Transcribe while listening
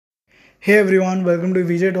Hey everyone, welcome to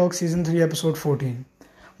VJ Talk Season 3, Episode 14.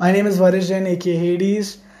 My name is Varish Jain, aka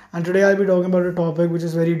Hades, and today I'll be talking about a topic which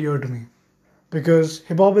is very dear to me because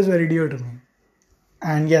hip hop is very dear to me.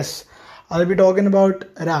 And yes, I'll be talking about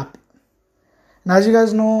rap. And as you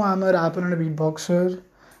guys know, I'm a rapper and a beatboxer,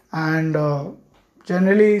 and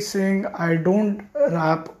generally saying I don't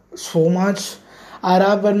rap so much. I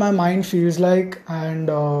rap when my mind feels like,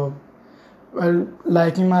 and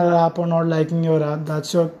liking my rap or not liking your rap,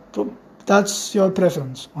 that's your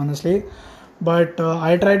preference, honestly. But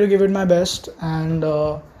I try to give it my best, and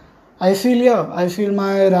I feel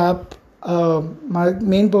my rap. My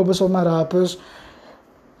main purpose of my rap is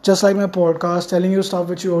just like my podcast, telling you stuff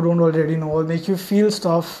which you don't already know, or make you feel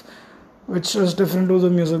stuff which is different to the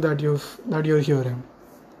music that you're hearing.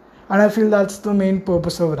 And I feel that's the main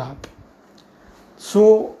purpose of rap.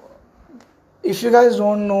 So if you guys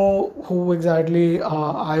don't know who exactly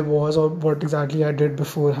I was or what exactly I did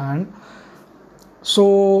beforehand,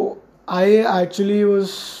 so I actually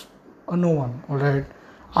was a no one. All right,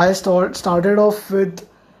 I started off with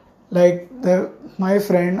my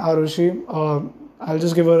friend Arushi. I'll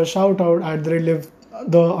just give her a shout out at the live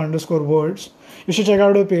the underscore words. You should check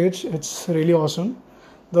out her page. It's really awesome.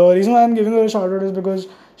 The reason why I'm giving her a shout out is because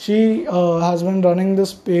she has been running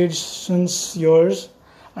this page since years,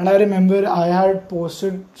 and I remember I had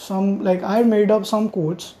posted I made up some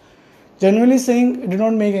quotes, genuinely saying it did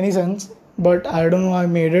not make any sense, but I don't know, I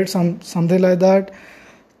made it something like that,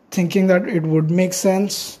 thinking that it would make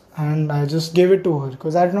sense, and I just gave it to her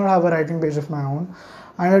because I did not have a writing page of my own,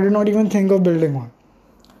 and I did not even think of building one.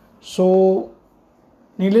 So,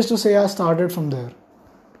 needless to say, I started from there.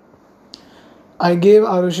 I gave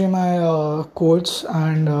Arushi my quotes,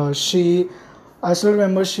 and I still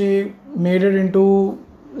remember she made it into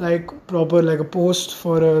proper like a post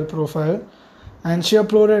for her profile, and she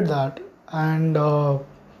uploaded that, and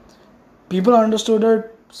people understood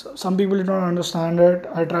it. Some people did not understand it.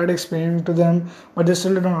 I tried explaining to them, but they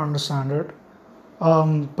still did not understand it.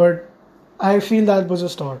 But I feel that was a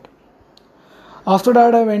start. After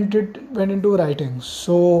that, I went into writing.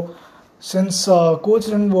 So since quotes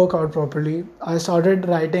didn't work out properly, I started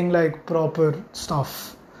writing like proper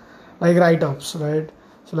stuff, like write-ups, right?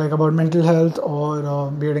 So like about mental health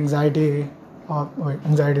or be it anxiety. Wait,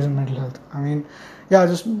 anxiety isn't mental health. I mean, yeah,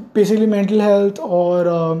 just basically mental health,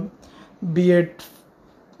 or be it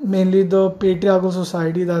mainly the patriarchal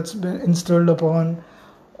society that's been instilled upon,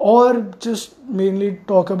 or just mainly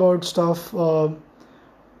talk about stuff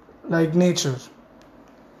like nature.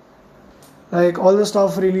 Like all the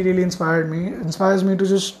stuff really inspires me to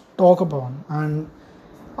just talk about, and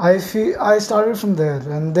I started from there,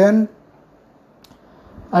 and then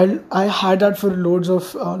I had that for loads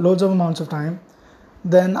of amounts of time.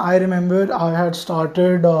 Then I remember I had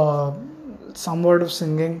started somewhat of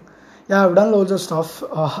singing. Yeah, I've done loads of stuff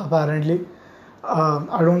apparently.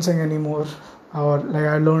 I don't sing anymore, or like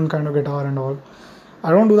I learned kind of guitar and all. I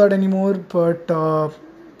don't do that anymore, but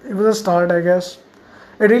it was a start, I guess.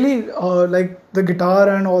 It really like the guitar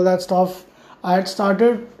and all that stuff. I had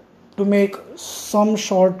started to make some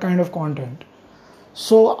short kind of content.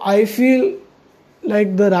 So I feel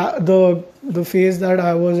like the phase that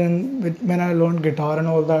I was in when I learned guitar and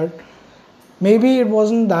all that, maybe it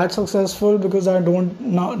wasn't that successful because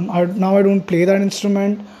now I don't play that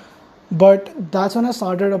instrument. But that's when I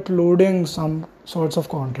started uploading some sorts of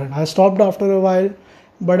content. I stopped after a while,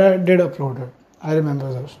 but I did upload it. I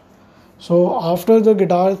remember this. So after the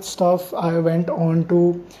guitar stuff, I went on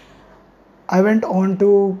to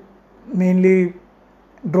mainly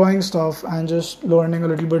drawing stuff and just learning a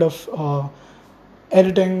little bit of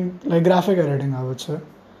editing, like graphic editing, I would say.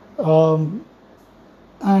 Um,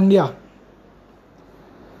 and yeah,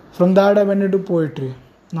 from that I went into poetry.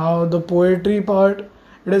 Now the poetry part,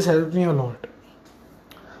 it has helped me a lot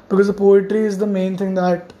because the poetry is the main thing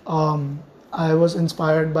that I was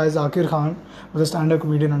inspired by Zakir Khan, who's a stand-up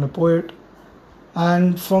comedian and a poet.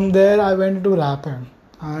 And from there I went into rapping,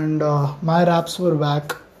 and my raps were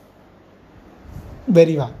whack,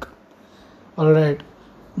 very whack. All right,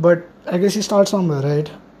 but I guess you start somewhere,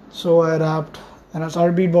 right? So I rapped and I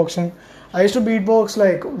started beatboxing. I used to beatbox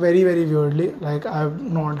like very weirdly. Like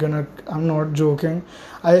I'm not joking.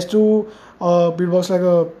 I used to beatbox like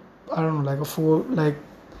I don't know, like a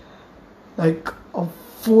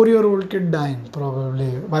 4-year old kid dying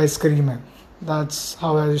probably by screaming. That's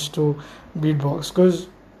how I used to beatbox. Cause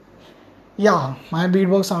yeah, my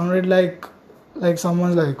beatbox sounded like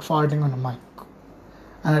someone's like farting on a mic,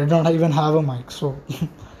 and I did not even have a mic, so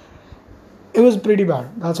it was pretty bad.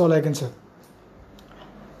 That's all I can say.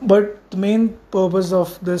 But the main purpose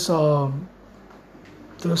of this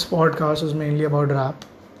podcast is mainly about rap.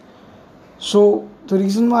 So the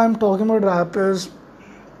reason why I'm talking about rap is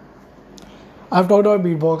I've talked about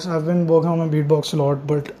beatbox. I've been working on my beatbox a lot,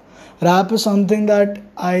 but rap is something that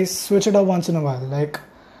I switch it up once in a while. Like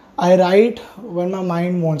I write when my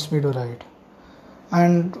mind wants me to write,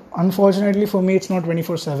 and unfortunately for me, it's not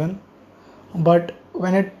 24/7. But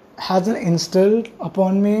when it has an instilled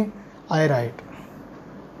upon me, I write.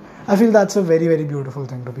 I feel that's a very very beautiful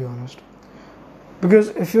thing, to be honest. Because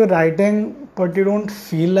if you're writing but you don't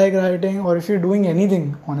feel like writing, or if you're doing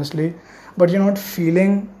anything honestly, but you're not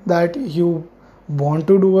feeling that you want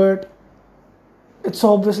to do it, it's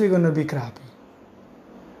obviously going to be crappy.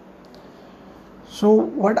 So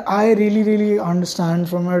what I really really understand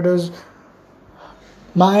from it is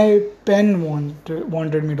my pen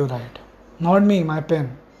wanted me to write, not me, my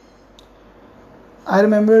pen. I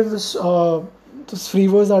remember this free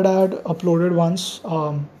verse that I had uploaded once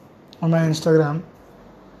on my Instagram.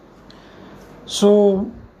 So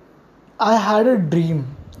I had a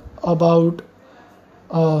dream about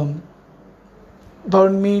um,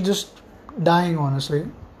 about me just dying. Honestly,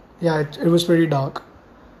 yeah, it was pretty dark.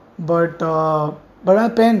 But my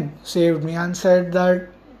pen saved me and said that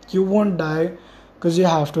you won't die because you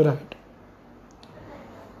have to write.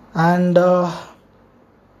 And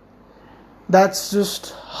that's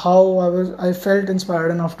just how I felt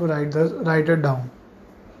inspired enough to write it down.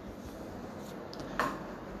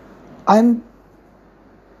 I'm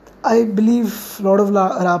I believe a lot of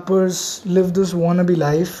rappers live this wannabe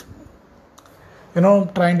life,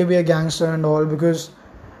 trying to be a gangster and all. Because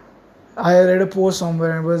I read a post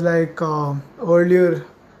somewhere and it was like earlier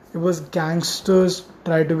it was gangsters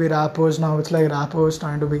try to be rappers, now it's like rappers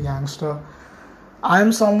trying to be gangster.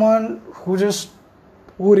 I'm someone who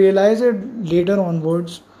realized it later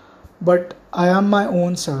onwards, but I am my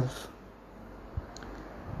own self.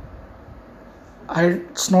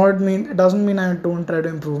 It doesn't mean I don't try to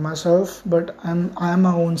improve myself, but I am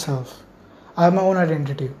my own self. I have my own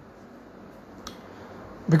identity.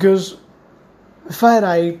 Because if I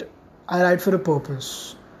write for a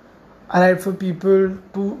purpose. I write for people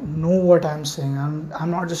to know what I'm saying.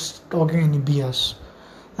 I'm not just talking any BS.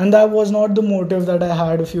 And that was not the motive that I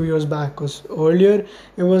had a few years back. Because earlier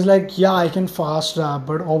it was like, yeah, I can fast rap,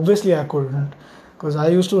 but obviously I couldn't. Because I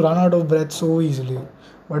used to run out of breath so easily.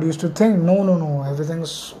 But I used to think, no,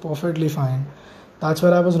 everything's perfectly fine. That's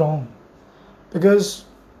where I was wrong. Because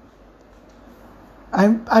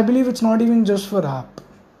I believe it's not even just for rap.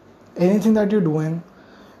 Anything that you're doing,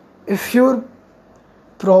 if you're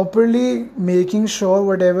properly making sure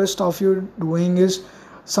whatever stuff you're doing is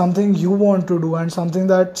something you want to do and something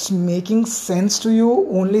that's making sense to you,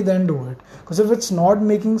 only then do it. Because if it's not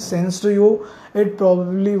making sense to you, it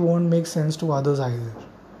probably won't make sense to others either.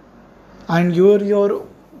 And you're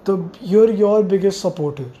your biggest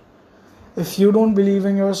supporter. If you don't believe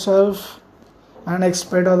in yourself and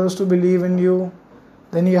expect others to believe in you,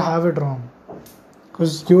 then you have it wrong.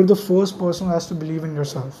 Because you're the first person who has to believe in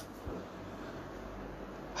yourself.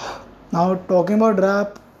 Now, talking about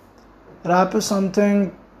rap is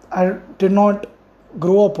something I did not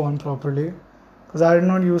grow up on properly, because I did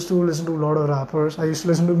not used to listen to a lot of rappers. I used to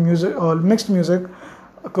listen to music, mixed music,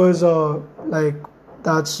 because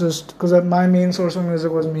that's just because my main source of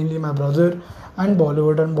music was mainly my brother and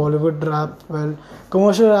Bollywood rap. Well,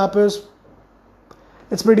 commercial rap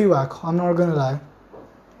it's pretty whack. I'm not gonna lie.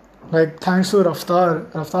 Like, thanks to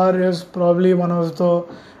Raftaar. Raftaar is probably one of the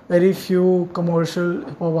very few commercial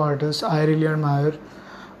hip hop artists I really admire.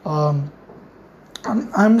 Um,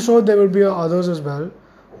 I'm sure there will be others as well,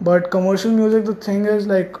 but commercial music, the thing is,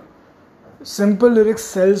 like, simple lyrics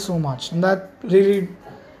sell so much, and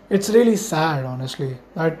it's really sad, honestly,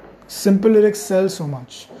 that simple lyrics sell so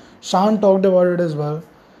much. Shan talked about it as well.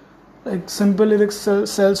 Like, simple lyrics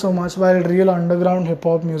sell so much, while real underground hip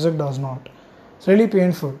hop music does not. It's really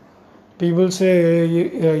painful. People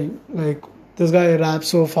say, like, this guy raps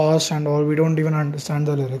so fast and all, we don't even understand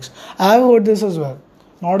the lyrics. I have heard this as well.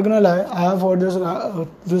 Not gonna lie, I have heard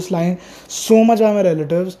this line so much by my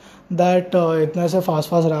relatives that itna se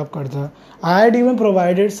fast rap karta hai. I had even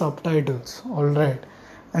provided subtitles, alright,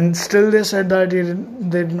 and still they said that they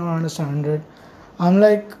did not understand it. I'm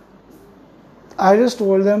like, I just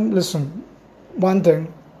told them, listen, one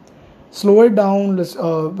thing, slow it down,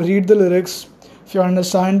 read the lyrics. If you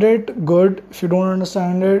understand it, good. If you don't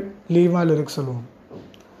understand it, leave my lyrics alone.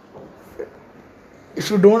 If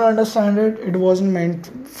you don't understand it, it wasn't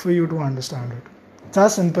meant for you to understand it. It's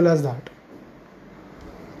as simple as that.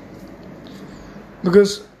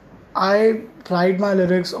 Because I write my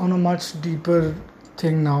lyrics on a much deeper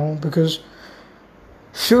thing now, because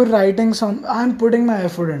If you're writing I'm putting my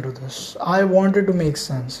effort into this. I want it to make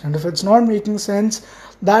sense. And if it's not making sense,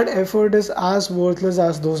 that effort is as worthless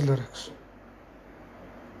as those lyrics.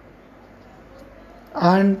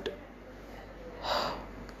 And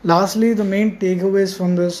lastly, the main takeaways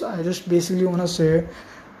from this, I just basically want to say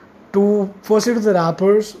to firstly to the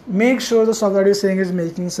rappers, make sure the stuff that you're saying is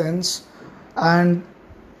making sense, and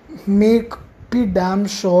make be damn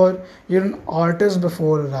sure you're an artist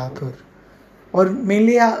before a rapper, or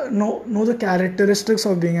mainly know the characteristics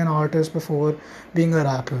of being an artist before being a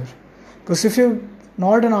rapper. Because if you're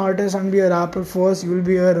not an artist and be a rapper first, you will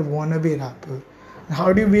be a wannabe rapper. And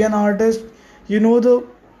how do you be an artist? You know the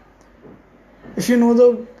if you know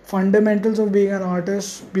the fundamentals of being an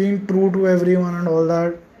artist, being true to everyone and all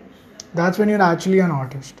that, that's when you're actually an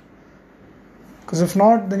artist. Because if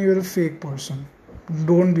not, then you're a fake person.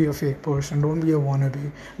 Don't be a fake person. Don't be a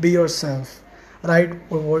wannabe. Be yourself. Write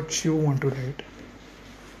what you want to write.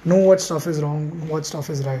 Know what stuff is wrong, what stuff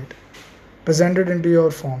is right. Present it into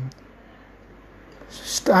your form.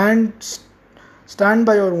 Stand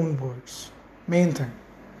by your own words. Main thing.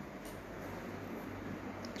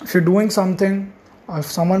 If you're doing something, or if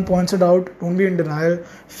someone points it out, don't be in denial.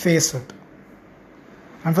 Face it.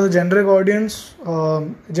 And for the general audience,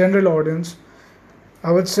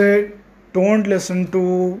 I would say don't listen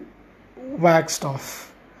to whack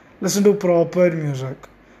stuff. Listen to proper music,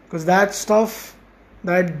 because that stuff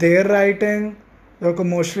that they're writing, the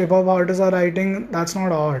commercial hip hop artists are writing, that's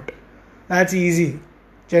not art. That's easy.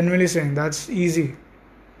 Genuinely saying, that's easy.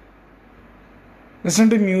 Listen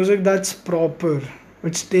to music that's proper,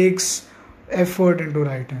 which takes effort into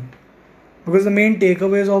writing. Because the main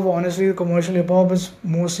takeaways of honestly the commercial hip hop is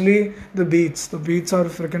mostly the beats. The beats are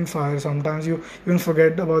freaking fire. Sometimes you even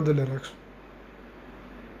forget about the lyrics.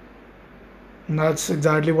 And that's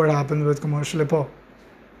exactly what happens with commercial hip hop.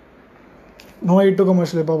 No hate to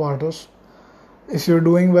commercial hip hop artists. If you're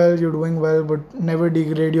doing well, you're doing well, but never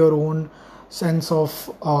degrade your own sense of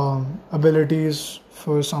abilities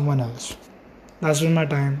for someone else. That's been my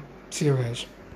time. See you guys.